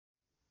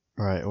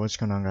Alright, what's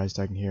going on guys,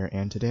 Doug here,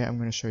 and today I'm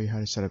going to show you how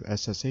to set up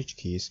SSH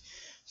keys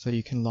so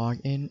you can log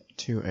in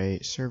to a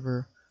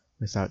server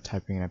without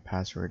typing in a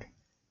password,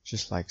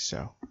 just like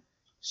so.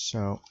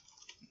 So,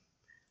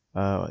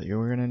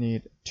 you're going to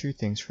need two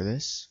things for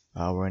this.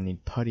 We're going to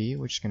need Putty,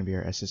 which is going to be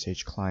our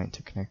SSH client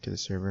to connect to the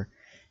server,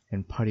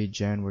 and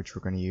PuttyGen, which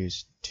we're going to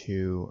use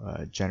to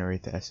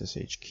generate the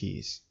SSH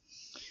keys.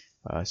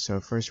 So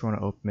first we want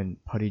to open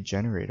Putty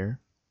generator.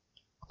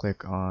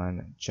 Click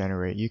on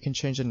generate. You can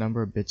change the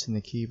number of bits in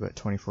the key, but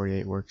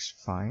 2048 works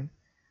fine.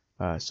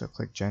 So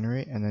click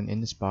generate, and then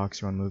in this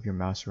box you want to move your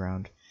mouse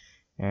around,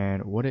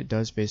 and what it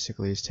does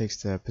basically is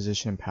takes the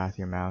position and path of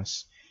your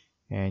mouse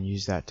and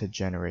use that to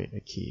generate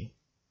a key.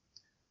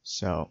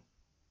 So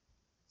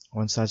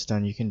once that's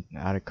done, you can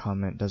add a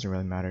comment, doesn't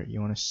really matter. You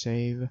want to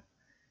save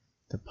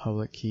the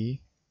public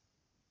key,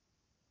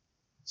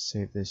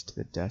 save this to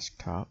the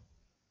desktop.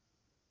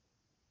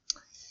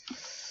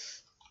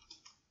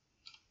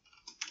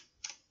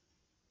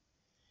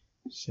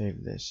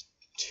 Save this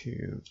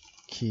to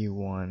key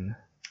 1,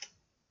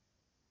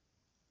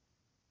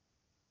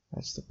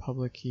 that's the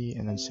public key,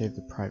 and then save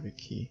the private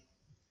key.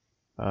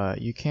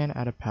 You can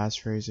add a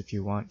passphrase if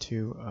you want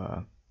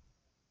to,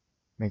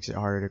 makes it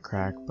harder to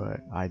crack,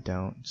 but I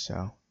don't,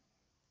 so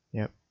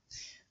yep.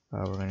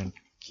 We're going to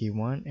key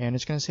 1, and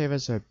it's going to save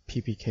as a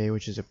PPK,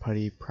 which is a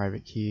Putty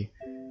private key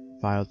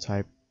file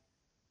type.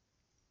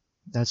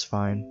 That's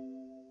fine.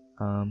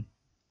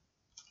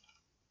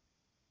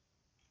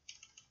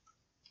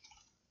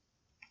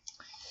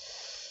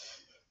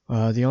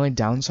 The only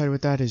downside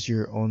with that is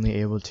you're only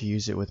able to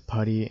use it with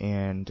Putty,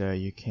 and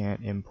you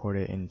can't import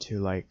it into,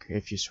 like,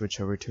 if you switch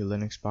over to a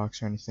Linux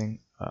box or anything.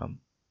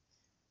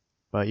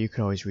 But you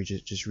could always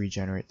just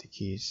regenerate the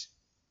keys.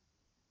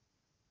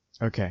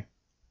 Okay,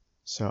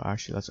 so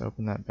actually let's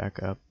open that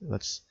back up.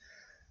 Let's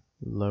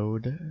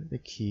load the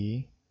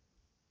key.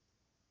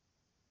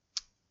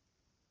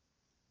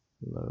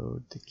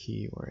 Load the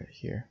key, we're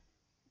here.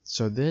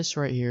 So this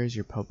right here is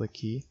your public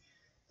key.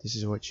 This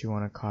is what you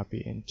want to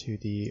copy into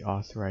the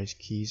authorized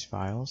keys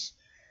files.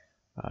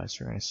 So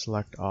we're going to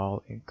select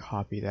all and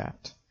copy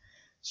that.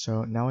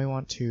 So now we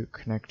want to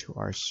connect to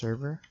our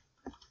server.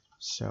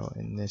 So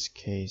in this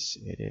case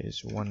it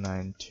is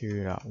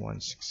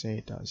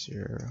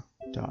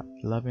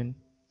 192.168.0.11.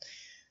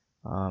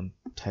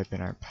 Type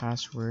in our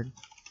password.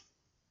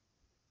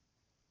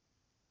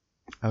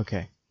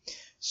 Okay,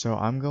 so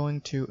I'm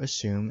going to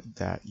assume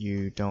that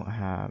you don't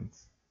have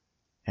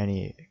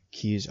any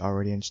keys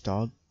already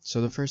installed. So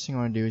the first thing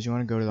you want to do is you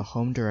want to go to the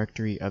home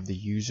directory of the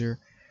user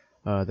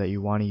that you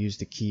want to use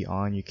the key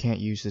on. You can't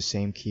use the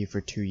same key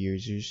for two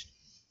users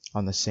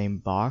on the same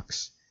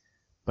box,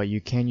 but you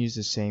can use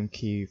the same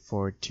key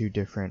for two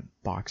different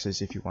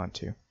boxes if you want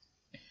to.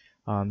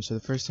 So the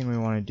first thing we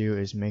want to do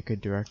is make a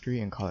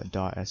directory and call it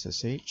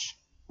 .ssh,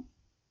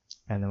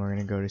 and then we're going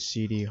to go to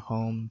cd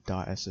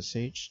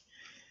home.ssh,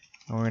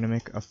 and we're going to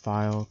make a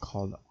file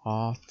called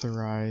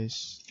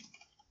authorized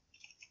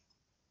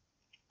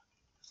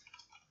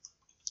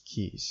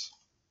keys.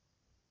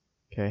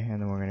 Okay,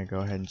 and then we're going to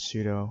go ahead and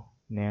sudo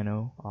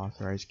nano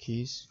authorized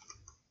keys.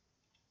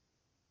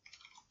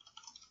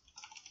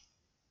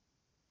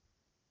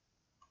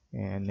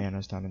 And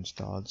nano's not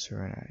installed, so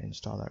we're going to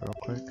install that real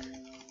quick.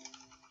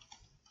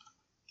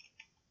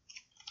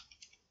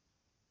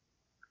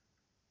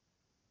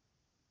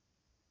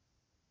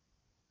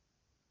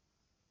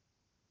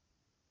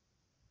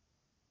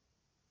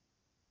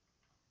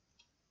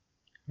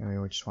 And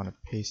we just want to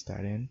paste that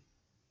in.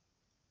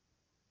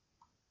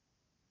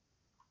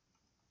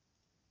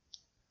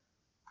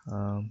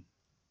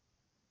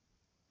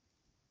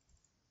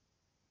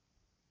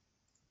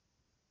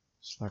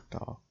 Select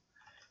all,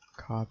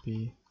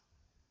 copy,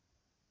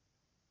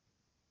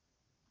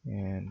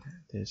 and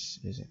this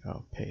is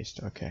paste.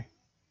 Okay,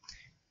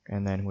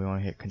 and then we want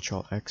to hit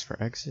Control X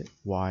for exit,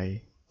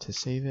 Y to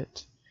save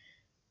it,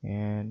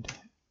 and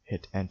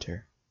hit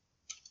enter.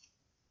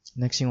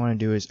 Next thing you want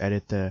to do is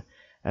edit the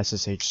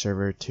SSH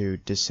server to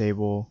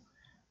disable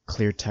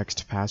clear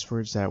text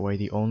passwords. That way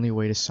the only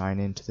way to sign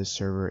into the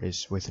server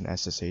is with an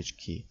SSH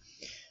key.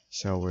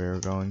 So we're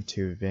going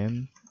to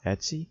vim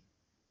etc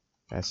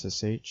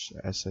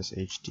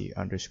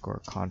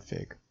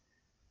sshd_config.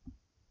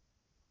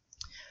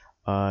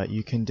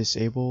 You can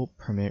disable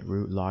permit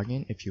root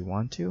login if you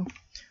want to,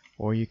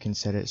 or you can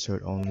set it so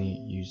it only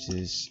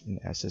uses an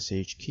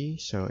SSH key.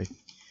 So if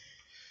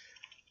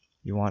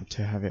you want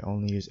to have it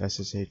only use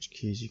SSH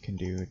keys, you can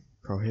do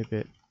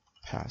prohibit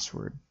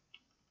password.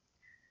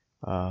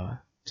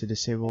 To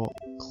disable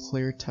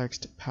clear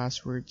text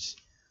passwords,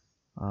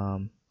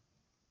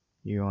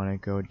 you want to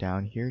go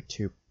down here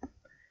to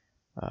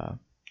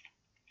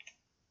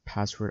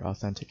password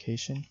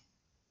authentication,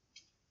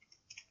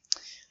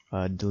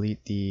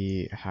 delete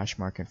the hash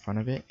mark in front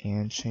of it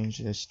and change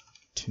this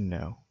to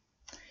no,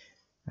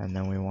 and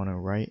then we want to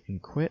write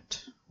and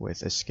quit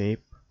with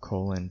escape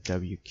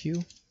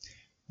 :WQ,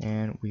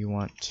 and we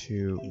want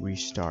to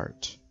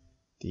restart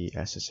the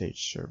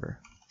SSH server.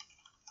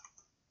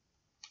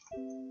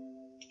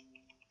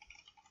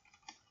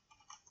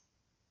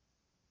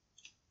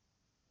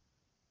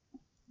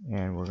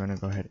 and we're going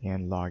to go ahead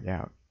and log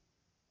out.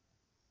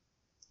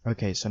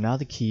 Okay, so now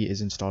the key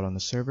is installed on the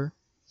server.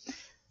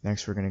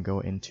 Next we're going to go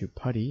into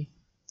Putty.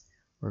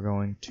 We're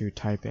going to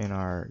type in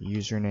our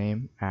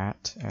username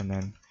and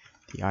then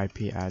the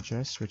IP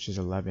address, which is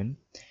 11.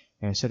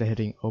 And instead of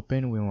hitting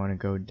open, we want to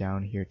go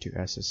down here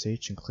to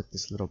SSH and click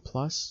this little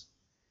plus.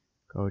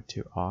 Go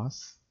to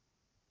auth.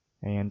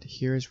 And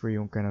here's where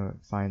you're going to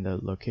find the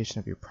location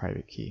of your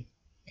private key.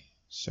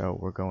 So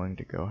we're going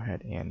to go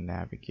ahead and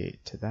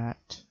navigate to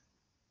that.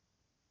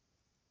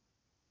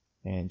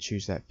 And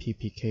choose that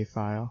PPK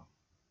file.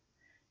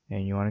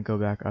 And you want to go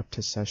back up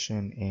to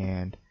session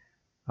and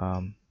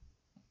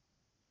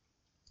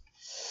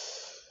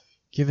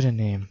give it a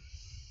name.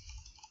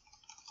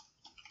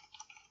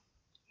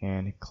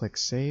 And click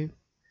save.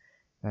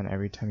 And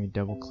every time you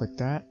double click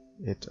that,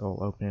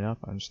 it'll open it up.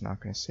 I'm just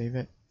not going to save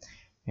it.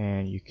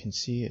 And you can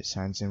see it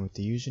signs in with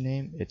the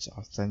username, it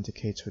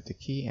authenticates with the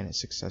key, and it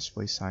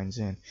successfully signs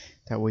in.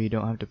 That way you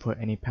don't have to put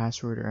any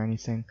password or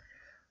anything.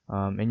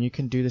 And you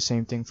can do the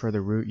same thing for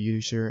the root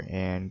user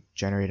and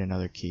generate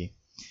another key.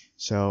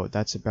 So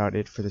that's about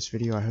it for this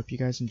video. I hope you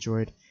guys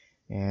enjoyed,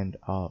 and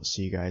I'll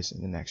see you guys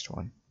in the next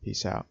one.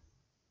 Peace out.